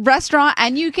get the restaurant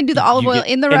and you can do the olive You oil get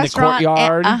in the in the restaurant.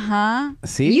 courtyard.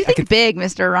 See, you I think big,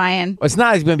 Mr. Ryan. It's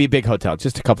not going to be a big hotel,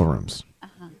 just a couple rooms.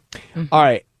 All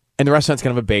right, and the restaurant's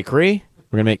going to have a bakery.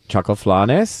 We're going to make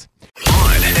chocoflanes.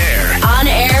 On air On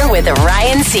Air with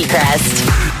Ryan Seacrest.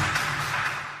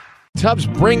 Tubbs,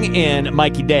 bring in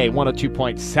Mikey Day,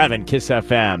 102.7 KISS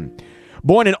FM.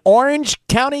 Born in Orange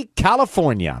County,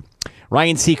 California.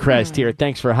 Ryan Seacrest here.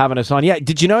 Thanks for having us on. Yeah,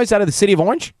 did you know he's out of the city of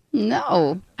Orange?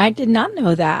 No. I did not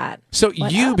know that. So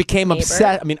you became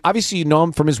obsessed. I mean, obviously you know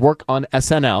him from his work on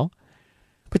SNL.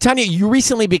 But Tanya, you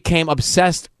recently became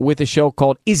obsessed with a show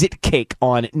called Is It Cake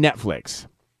on Netflix.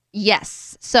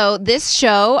 Yes. So this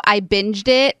show, I binged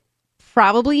it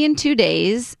probably in 2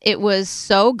 days. It was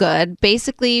so good.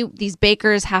 Basically, these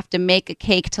bakers have to make a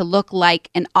cake to look like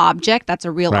an object. That's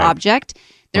a real object.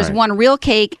 There's one real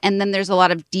cake, and then there's a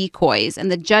lot of decoys. And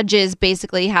the judges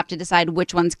basically have to decide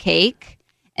which one's cake.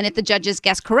 And if the judges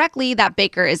guess correctly, that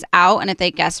baker is out. And if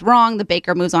they guess wrong, the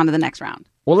baker moves on to the next round.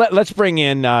 Well, let's bring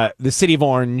in the city of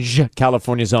Orange,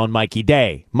 California's own Mikey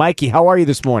Day. Mikey, how are you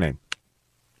this morning?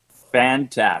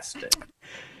 Fantastic.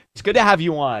 It's good to have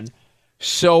you on.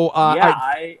 So,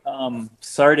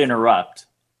 sorry to interrupt,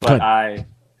 but I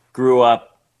grew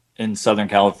up in Southern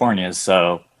California,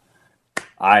 so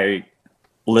I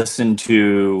listen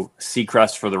to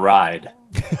Seacrest for the Ride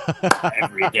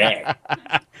every day.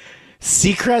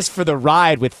 Seacrest for the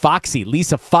Ride with Foxy,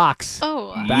 Lisa Fox.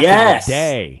 Oh, back in the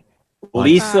day.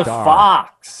 Lisa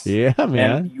Fox. Yeah,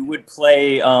 man. And you would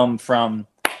play from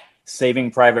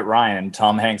Saving Private Ryan,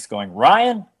 Tom Hanks going,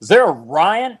 Ryan? Is there a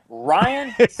Ryan?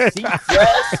 Ryan?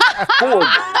 Seacrest for the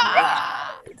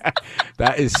Ride.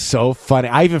 That is so funny.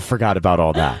 I even forgot about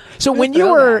all that. So when you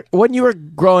were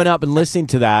growing up and listening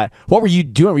to that, what were you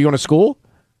doing? Were you going to school?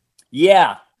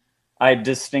 Yeah. I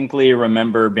distinctly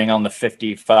remember being on the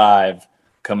 55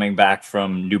 coming back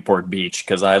from Newport Beach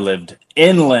because I lived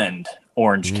inland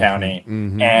Orange County,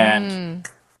 and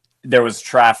there was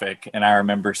traffic, and I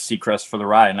remember Seacrest for the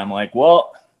Ride, and I'm like,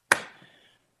 well,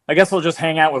 I guess we'll just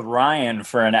hang out with Ryan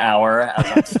for an hour as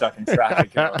I'm stuck in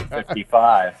traffic on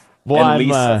 55. Well, and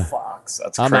Lisa Fox,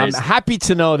 that's crazy. I'm happy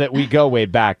to know that we go way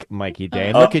back, Mikey Day.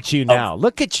 And look at you now.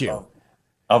 Look at you.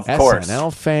 Of course.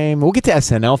 SNL fame. We'll get to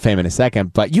SNL fame in a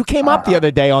second, but you came up the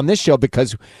other day on this show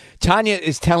because Tanya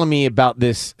is telling me about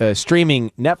this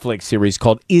streaming Netflix series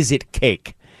called Is It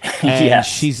Cake? And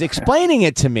she's explaining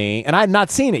it to me, and I've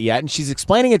not seen it yet, and she's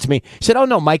explaining it to me. She said, oh,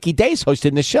 no, Mikey Day's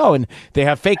hosting the show, and they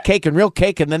have fake cake and real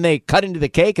cake, and then they cut into the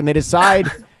cake, and they decide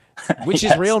which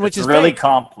is real and which is really fake.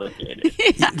 Complicated.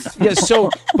 Yeah, so,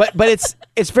 but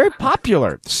it's very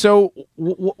popular. So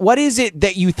what is it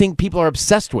that you think people are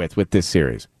obsessed with this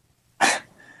series?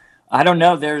 I don't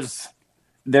know.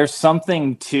 There's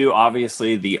something to,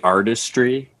 obviously, the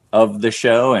artistry of the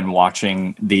show and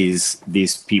watching these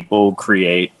people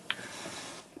create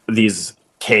these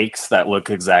cakes that look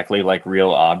exactly like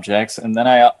real objects. And then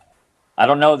I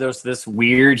don't know, there's this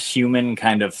weird human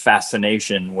kind of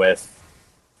fascination with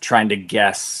trying to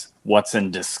guess what's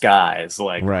in disguise.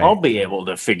 Like, I'll be able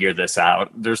to figure this out.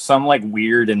 There's some like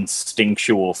weird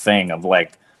instinctual thing of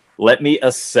like, let me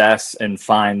assess and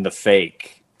find the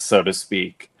fake, so to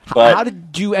speak. But how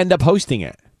did you end up hosting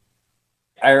it?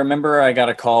 I remember I got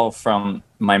a call from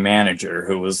my manager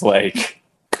who was like,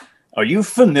 are you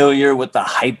familiar with the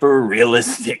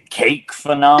hyper-realistic cake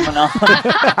phenomenon?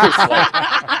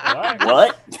 I was like,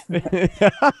 what?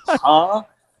 Huh?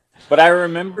 But I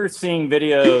remember seeing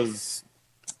videos,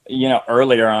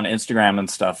 earlier on Instagram and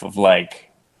stuff of like,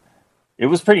 it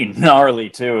was pretty gnarly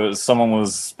too. Someone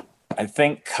was, I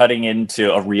think, cutting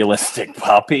into a realistic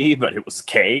puppy, but it was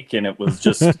cake and it was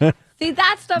just... See,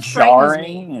 that stuff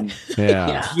jarring.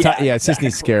 Yeah,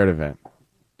 Sisney's scared of it.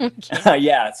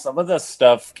 Yeah, some of the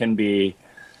stuff can be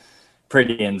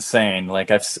pretty insane. Like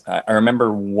I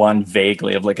remember one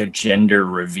vaguely of like a gender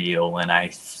reveal, and I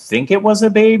think it was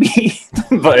a baby,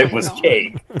 but it was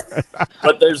cake.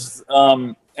 But there's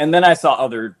and then I saw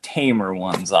other tamer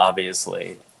ones,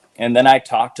 obviously. And then I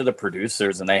talked to the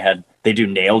producers, and they do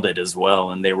Nailed It as well,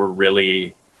 and they were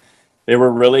really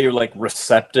like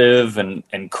receptive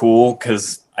and cool,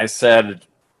 because I said,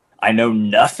 I know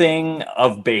nothing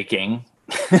of baking,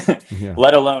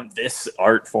 let alone this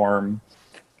art form.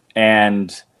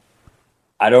 And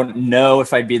I don't know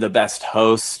if I'd be the best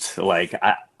host. Like,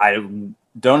 I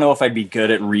don't know if I'd be good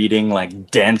at reading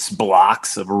like dense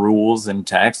blocks of rules and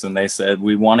text. And they said,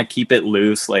 we want to keep it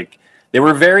loose. Like, they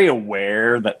were very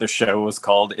aware that the show was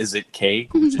called Is It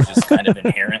Cake, which is just kind of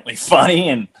inherently funny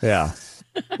and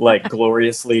like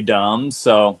gloriously dumb.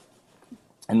 So,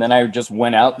 and then I just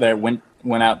went out there, went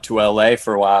out to LA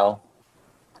for a while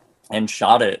and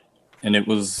shot it. And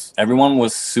everyone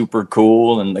was super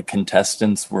cool, and the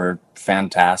contestants were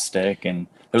fantastic, and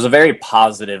there was a very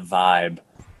positive vibe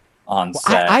on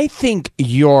set. I think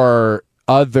your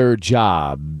other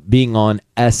job, being on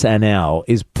SNL,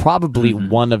 is probably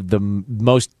one of the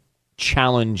most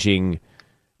challenging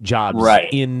jobs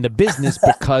in the business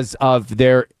because of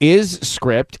there is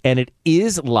script and it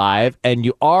is live and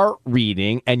you are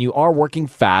reading and you are working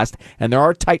fast and there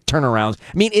are tight turnarounds.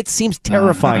 I mean, it seems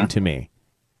terrifying to me.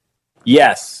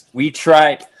 Yes, we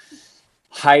tried.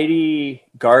 Heidi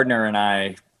Gardner and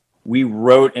I, we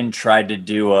wrote and tried to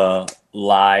do a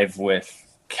live with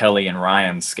Kelly and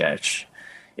Ryan sketch.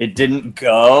 It didn't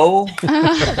go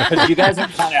because you guys are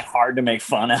kind of hard to make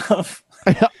fun of.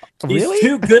 Really? These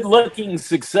two good-looking,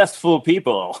 successful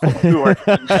people who are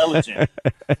intelligent.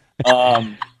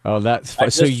 Oh, that's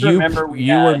fun. So you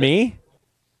were me?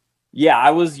 Yeah,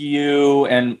 I was you,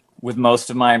 and with most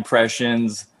of my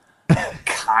impressions,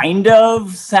 kind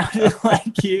of sounded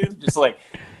like you. Just like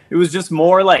it was just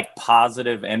more like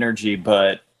positive energy,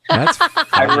 but that's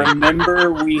I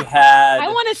remember we had. I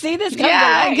want to see this.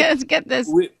 Let's get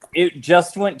this. It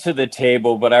just went to the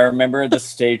table, but I remember the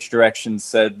stage direction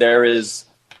said there is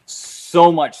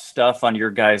so much stuff on your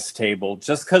guys' table.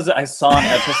 Just because I saw an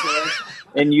episode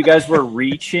and you guys were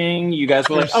reaching, you guys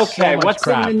were like, okay, what's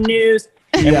in the news?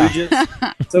 And we just,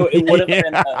 so it would have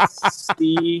been a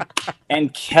C.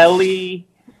 And Kelly,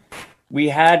 we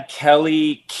had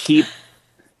Kelly keep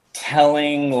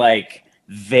telling like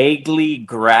vaguely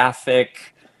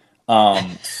graphic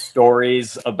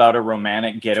stories about a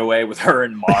romantic getaway with her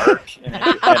and Mark.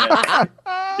 And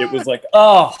it was like,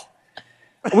 oh,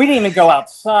 we didn't even go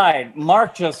outside.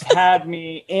 Mark just had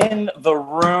me in the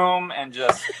room and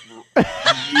just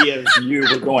me as you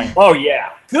were going, oh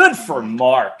yeah, good for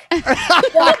Mark.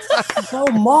 That's so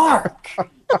Mark.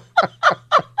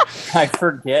 I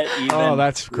forget even. Oh,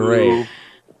 that's great.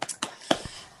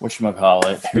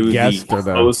 Whatchamacallit, who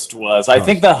the host was. Oh, I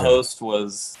think the host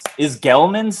was, is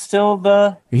Gelman still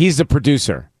the? He's the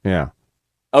producer. Yeah.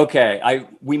 Okay.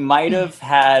 We might have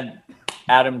had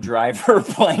Adam Driver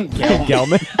playing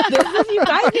Gelman. You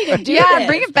guys need to do this.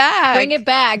 Bring it back. Bring it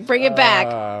back. Bring it back.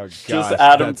 Oh, gosh, just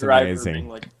Adam that's Driver amazing. being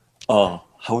like, oh,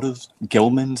 how does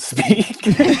Gelman speak?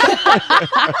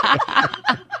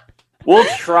 We'll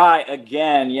try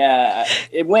again. Yeah,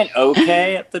 it went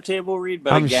okay at the table read,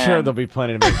 but I'm again, sure there'll be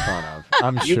plenty to make fun of.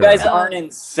 I'm sure. You guys aren't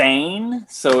insane,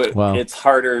 so it's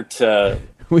harder to.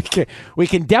 We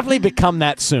can definitely become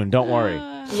that soon. Don't worry.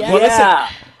 Yeah.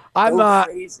 Well,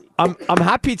 listen, I'm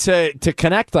happy to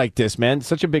connect like this, man.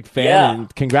 Such a big fan,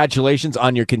 and congratulations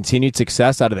on your continued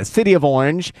success out of the city of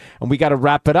Orange. And we got to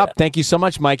wrap it up. Thank you so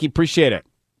much, Mikey. Appreciate it.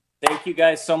 Thank you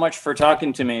guys so much for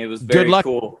talking to me. It was very Good luck.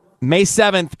 Cool. May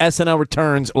 7th, SNL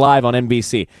returns live on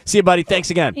NBC. See you, buddy.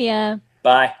 Thanks again. Yeah.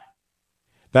 Bye.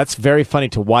 That's very funny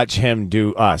to watch him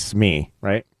do me,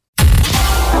 right?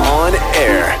 On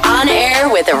air. On air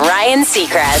with Ryan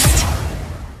Seacrest.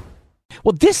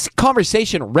 Well, this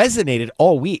conversation resonated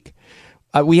all week.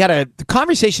 We had a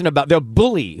conversation about the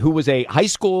bully who was a high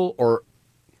school or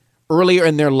earlier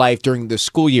in their life during the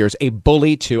school years, a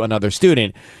bully to another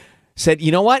student, said,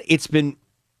 you know what? It's been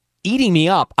eating me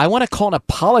up. I want to call and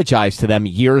apologize to them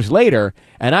years later.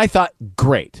 And I thought,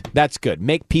 great, that's good.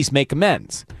 Make peace, make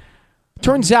amends.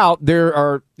 Turns out there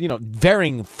are,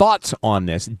 varying thoughts on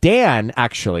this. Dan,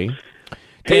 actually.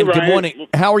 Hey, Dan, Ryan. good morning.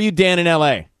 How are you, Dan, in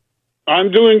L.A.?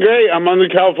 I'm doing great. I'm on the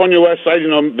California west side,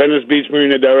 Venice Beach,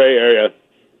 Marina Del Rey area.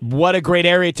 What a great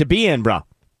area to be in, bro.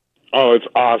 Oh, it's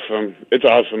awesome. It's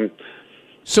awesome.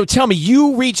 So tell me,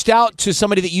 you reached out to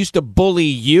somebody that used to bully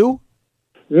you?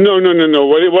 No.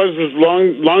 What it was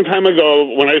long time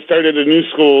ago when I started a new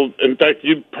school. In fact,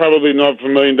 you probably know it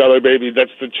from $1 Million Baby.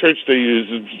 That's the church they use,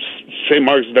 St.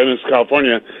 Mark's, Venice,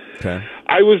 California. Okay.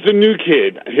 I was the new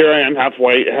kid. Here I am, half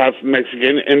white, half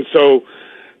Mexican. And so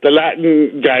the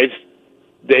Latin guys,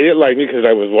 they didn't like me because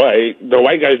I was white. The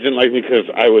white guys didn't like me because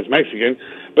I was Mexican.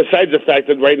 Besides the fact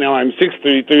that right now I'm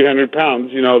 6'3", 300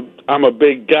 pounds, I'm a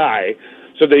big guy.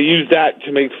 So they used that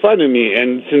to make fun of me.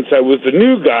 And since I was the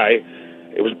new guy,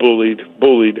 it was bullied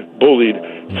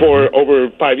for over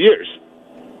 5 years.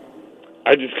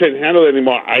 I just couldn't handle it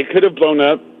anymore. I could have blown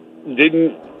up,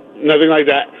 nothing like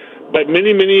that. But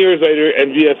many, many years later,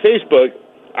 and via Facebook,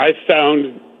 I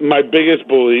found my biggest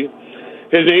bully.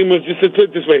 His name was, just to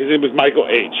put it this way, his name was Michael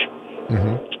H.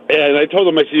 Mm-hmm. And I told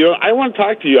him, I said, I want to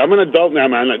talk to you. I'm an adult now,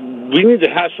 man. We need to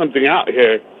hash something out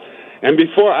here. And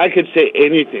before I could say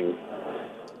anything,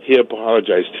 he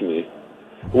apologized to me.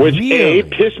 Which, really?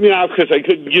 Pissed me off because I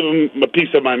couldn't give him a piece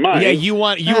of my mind. Yeah, you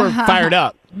were fired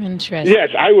up. Interesting. Yes,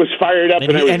 I was fired up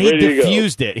and I was ready to go. And he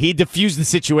diffused it. He diffused the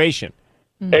situation.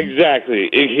 Mm-hmm. Exactly.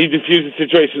 He diffused the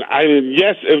situation. I mean,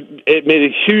 yes, it made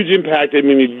a huge impact. It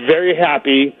made me very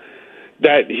happy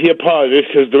that he apologized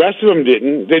because the rest of them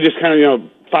didn't. They just kind of,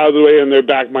 filed away in their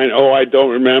back mind, oh, I don't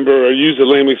remember, or use a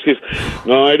lame excuse.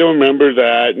 No, I don't remember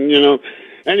that. And,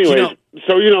 anyways,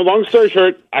 so, long story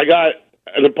short, I got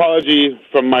an apology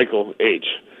from Michael H.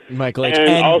 Michael H.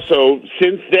 And also,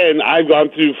 since then, I've gone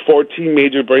through 14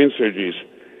 major brain surgeries,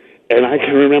 and I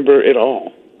can remember it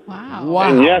all. Wow.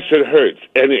 And yes, it hurts,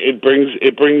 and it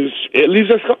leaves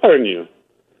a scar on you.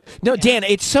 No, Dan,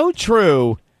 it's so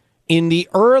true. In the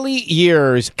early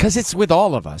years, because it's with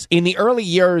all of us, in the early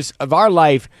years of our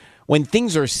life, when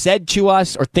things are said to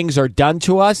us or things are done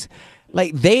to us,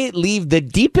 like they leave the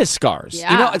deepest scars.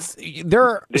 Yeah. There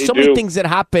are so many things that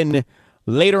happen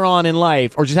later on in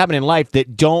life or just happen in life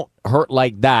that don't hurt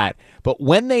like that. But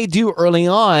when they do early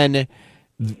on,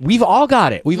 we've all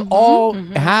got it. We've all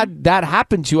had that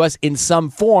happen to us in some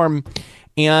form.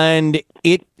 And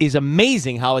it is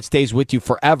amazing how it stays with you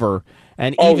forever.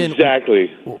 And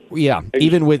exactly. Yeah,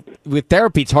 even with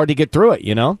therapy, it's hard to get through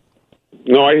it, No,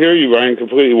 I hear you, Ryan,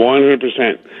 completely,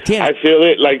 100%. I feel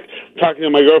it, like, talking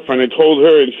to my girlfriend, I told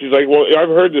her, and she's like, well, I've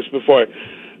heard this before.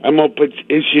 I'm like, but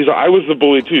I was the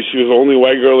bully, too. She was the only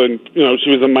white girl, and, she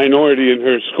was a minority in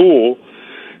her school.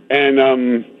 And,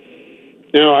 I'm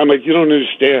like, you don't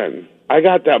understand. I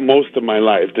got that most of my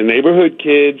life. The neighborhood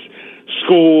kids,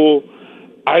 school,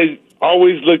 I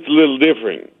always looked a little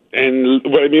different. And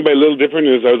what I mean by a little different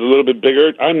is I was a little bit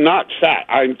bigger. I'm not fat.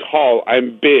 I'm tall.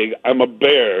 I'm big. I'm a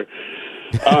bear.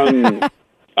 How's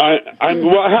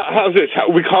this?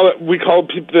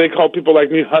 They call people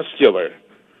like me huscular.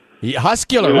 Yeah,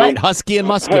 huscular, right? Husky and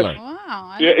muscular.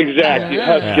 Wow. Yeah, exactly.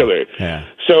 Huscular. Yeah.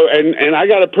 So, and I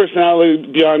got a personality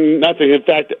beyond nothing. In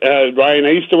fact, Ryan,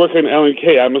 I used to work on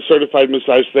L&K. I'm a certified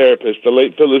massage therapist. The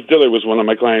late Phyllis Diller was one of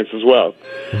my clients as well.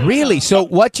 Really? So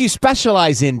what do you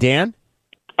specialize in, Dan?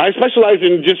 I specialize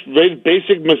in just very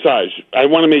basic massage. I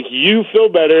want to make you feel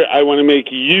better. I want to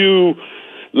make you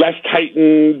less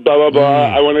tightened, blah, blah,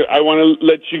 blah. I want to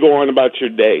let you go on about your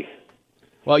day.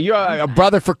 Well, you're a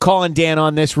brother for calling Dan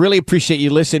on this. Really appreciate you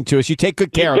listening to us. You take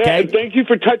good care, okay? Thank you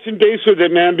for touching base with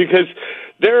it, man, because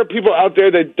there are people out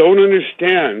there that don't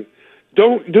understand.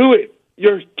 Don't do it.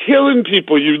 You're killing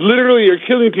people. You literally are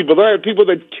killing people. There are people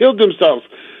that killed themselves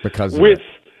with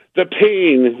the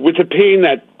pain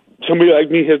that somebody like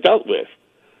me has dealt with.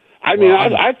 I mean,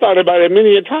 I thought about it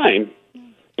many a time,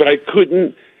 but I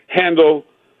couldn't handle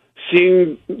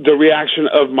seeing the reaction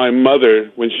of my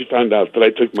mother when she found out that I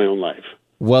took my own life.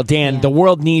 Well, Dan, the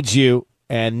world needs you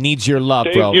and needs your love,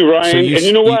 bro. Thank you, Ryan. And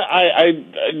you know what?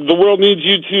 The world needs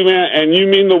you too, man, and you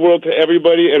mean the world to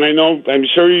everybody, and I'm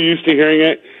sure you're used to hearing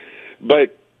it,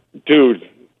 but, dude,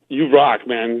 you rock,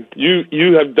 man.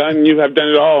 You have done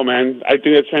it all, man. I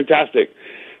think that's fantastic.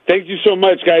 Thank you so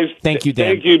much, guys. Thank you,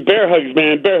 Dan. Thank you. Bear hugs,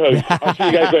 man. Bear hugs. I'll see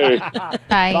you guys later.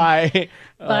 Bye.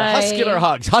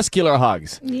 Huscular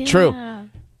hugs. Yeah. True.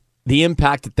 The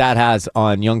impact that has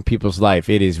on young people's life,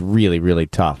 it is really, really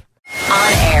tough.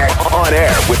 On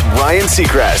air with Ryan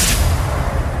Seacrest.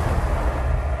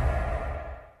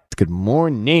 Good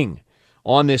morning.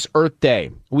 On this Earth Day,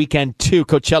 weekend 2,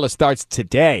 Coachella starts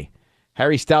today.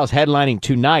 Harry Styles headlining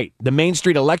tonight. The Main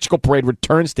Street Electrical Parade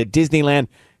returns to Disneyland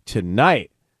tonight.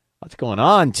 What's going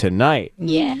on tonight?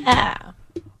 Yeah.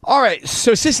 All right.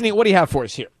 So, Sissany, what do you have for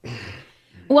us here?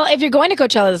 Well, if you're going to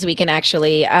Coachella this weekend,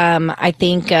 actually, I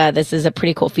think this is a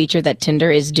pretty cool feature that Tinder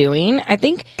is doing. I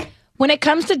think when it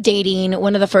comes to dating,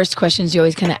 one of the first questions you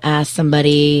always kind of ask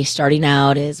somebody starting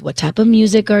out is, what type of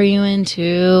music are you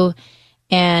into?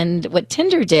 And what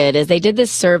Tinder did is they did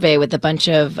this survey with a bunch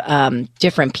of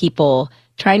different people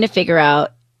trying to figure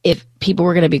out if people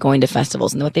were going to be going to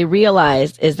festivals. And what they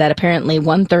realized is that apparently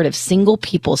 1/3 of single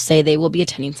people say they will be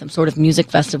attending some sort of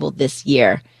music festival this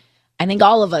year. I think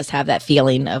all of us have that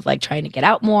feeling of like trying to get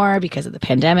out more because of the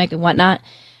pandemic and whatnot.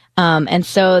 And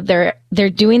so they're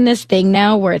doing this thing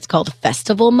now where it's called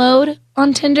festival mode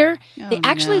on Tinder. They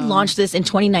actually launched this in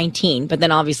 2019, but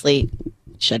then obviously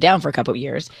shut down for a couple of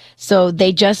years. So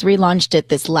they just relaunched it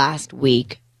this last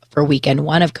week for weekend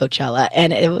 1 of Coachella,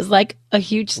 and it was like a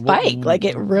huge spike. Like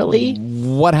it really.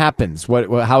 What happens?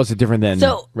 How is it different than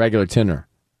regular Tinder?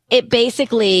 It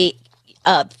basically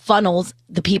funnels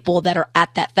the people that are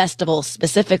at that festival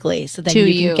specifically, so that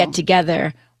you can get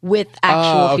together with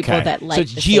actual people that like. So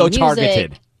it's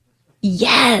geo-targeted.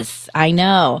 Yes, I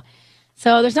know.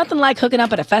 So there's nothing like hooking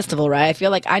up at a festival, right? I feel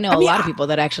like I know a lot of people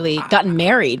that actually gotten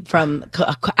married from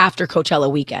after Coachella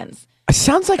weekends. It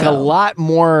sounds like a lot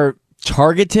more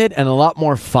targeted and a lot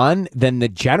more fun than the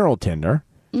general Tinder.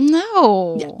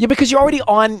 No. Yeah, because you're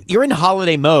in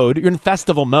holiday mode, you're in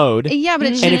festival mode. Yeah, but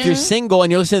and if you're single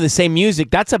and you're listening to the same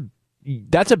music, that's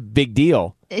a big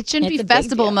deal. It shouldn't be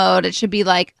festival mode. It should be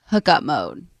like hookup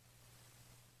mode.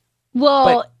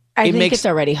 Well, I think it's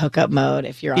already hookup mode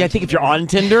if you're on I think if you're on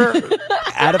Tinder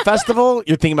at a festival,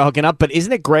 you're thinking about hooking up. But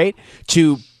isn't it great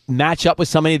to match up with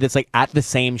somebody that's like at the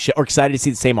same show or excited to see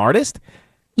the same artist?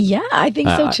 Yeah, I think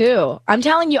so too. I'm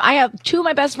telling you, I have two of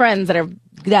my best friends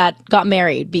that got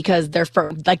married because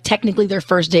technically their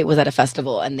first date was at a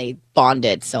festival and they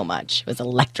bonded so much. It was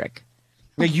electric.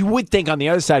 Now, you would think on the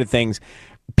other side of things,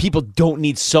 people don't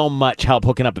need so much help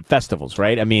hooking up at festivals,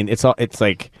 right? I mean, it's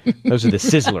like those are the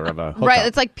sizzler of a hookup. Right,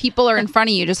 it's like people are in front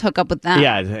of you, just hook up with them.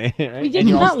 Yeah, we did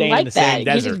not like that.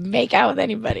 You just make out with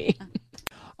anybody.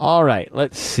 All right,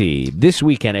 let's see. This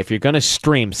weekend, if you're going to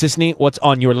stream, Sisney, what's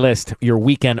on your list, your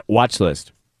weekend watch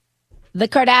list? The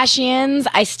Kardashians.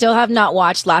 I still have not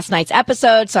watched last night's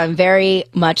episode, so I'm very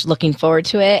much looking forward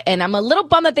to it. And I'm a little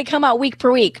bummed that they come out week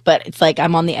per week, but it's like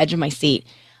I'm on the edge of my seat.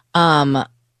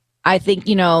 I think,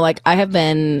 I have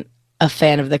been a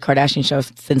fan of the Kardashian show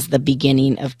since the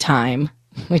beginning of time,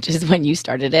 which is when you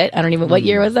started it. I don't even, what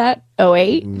year was that?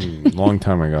 08? Long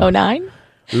time ago. 09?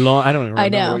 I don't even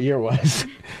remember what year it was.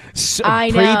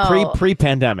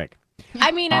 Pre-pandemic.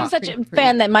 I mean, I'm such a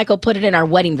fan that Michael put it in our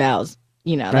wedding vows.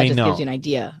 That just gives you an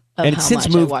idea of and how since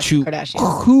much moved I watch to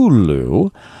Kardashians.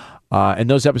 Hulu, and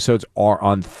those episodes are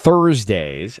on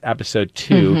Thursdays. Episode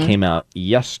 2 came out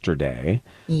yesterday.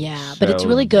 Yeah, but it's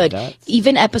really good.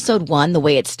 Even episode 1, the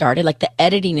way it started, like the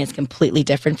editing is completely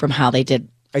different from how they did.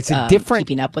 It's a different.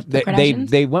 Keeping Up with the Kardashians.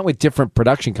 They went with different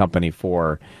production company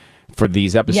for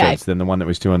these episodes than the one that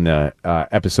was doing the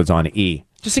episodes on E.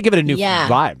 Just to give it a new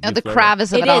vibe. The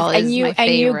Kravis of it all is my favorite.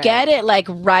 And you get it like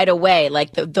right away,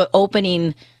 like the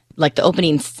opening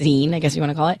scene, I guess you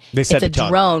want to call it. They set it's a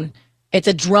drone. It's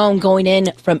a drone going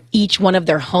in from each one of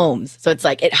their homes. So it's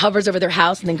like it hovers over their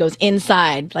house and then goes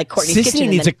inside, like Kourtney's kitchen. Sisney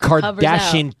needs a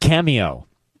Kardashian cameo.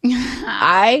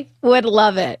 I would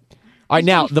love it. All right,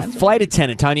 now, the flight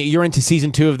attendant, Tanya, you're into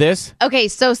season 2 of this? Okay,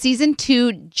 so season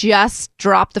 2 just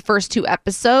dropped the first 2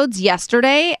 episodes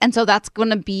yesterday, and so that's going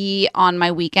to be on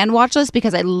my weekend watch list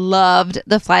because I loved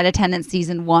the flight attendant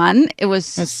season 1. It was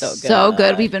so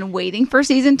good. We've been waiting for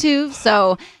season 2,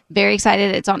 so very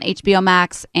excited. It's on HBO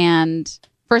Max, and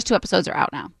first 2 episodes are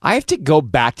out now. I have to go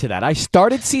back to that. I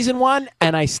started season 1,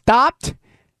 and I stopped.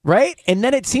 Right? And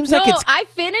then it seems like it's... I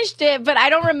finished it, but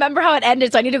I don't remember how it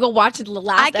ended, so I need to go watch the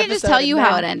last episode. I can just tell you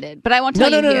how it ended, but I won't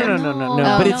tell you here. No.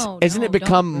 But isn't it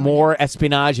become more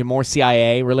espionage and more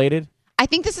CIA related? I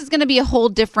think this is going to be a whole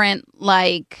different,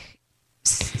 like...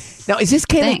 Now, is this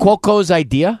Kaylee Cuoco's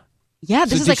idea? Yeah,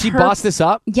 this is like did she boss this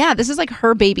up? Yeah, this is like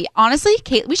her baby. Honestly,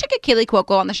 we should get Kaylee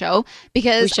Cuoco on the show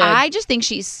because I just think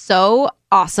she's so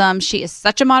awesome. She is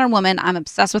such a modern woman. I'm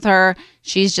obsessed with her.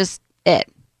 She's just it.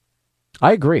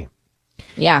 I agree.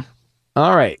 Yeah.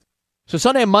 All right. So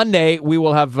Sunday and Monday, we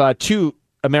will have 2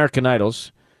 American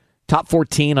Idols. Top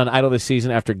 14 on Idol this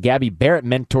season after Gabby Barrett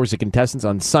mentors the contestants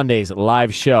on Sunday's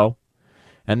live show.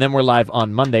 And then we're live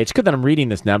on Monday. It's good that I'm reading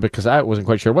this now because I wasn't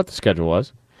quite sure what the schedule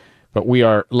was. But we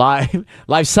are live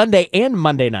Sunday and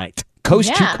Monday night,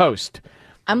 coast to coast.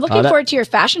 I'm looking forward to your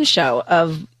fashion show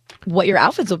of what your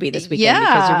outfits will be this weekend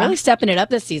because you're really stepping it up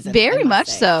this season. Very much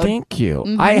so. Thank you.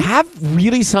 I have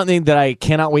really something that I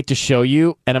cannot wait to show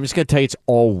you, and I'm just going to tell you it's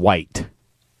all white.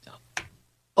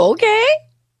 Okay.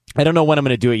 I don't know when I'm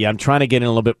going to do it yet. I'm trying to get in a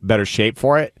little bit better shape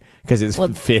for it because it's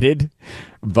fitted,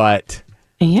 but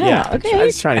okay. I'm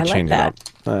just trying to change it up.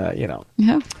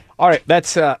 Yeah. All right,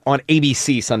 that's on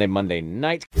ABC Sunday, Monday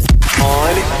night.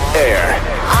 On air.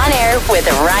 On air with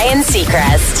Ryan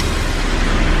Seacrest.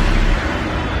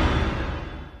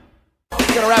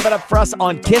 Going to wrap it up for us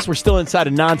on KISS. We're still inside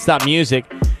of nonstop music.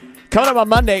 Coming up on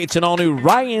Monday, it's an all-new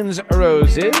Ryan's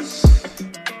Roses.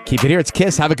 Keep it here. It's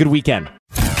KISS. Have a good weekend.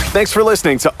 Thanks for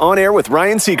listening to On Air with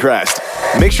Ryan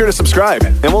Seacrest. Make sure to subscribe,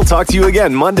 and we'll talk to you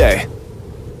again Monday.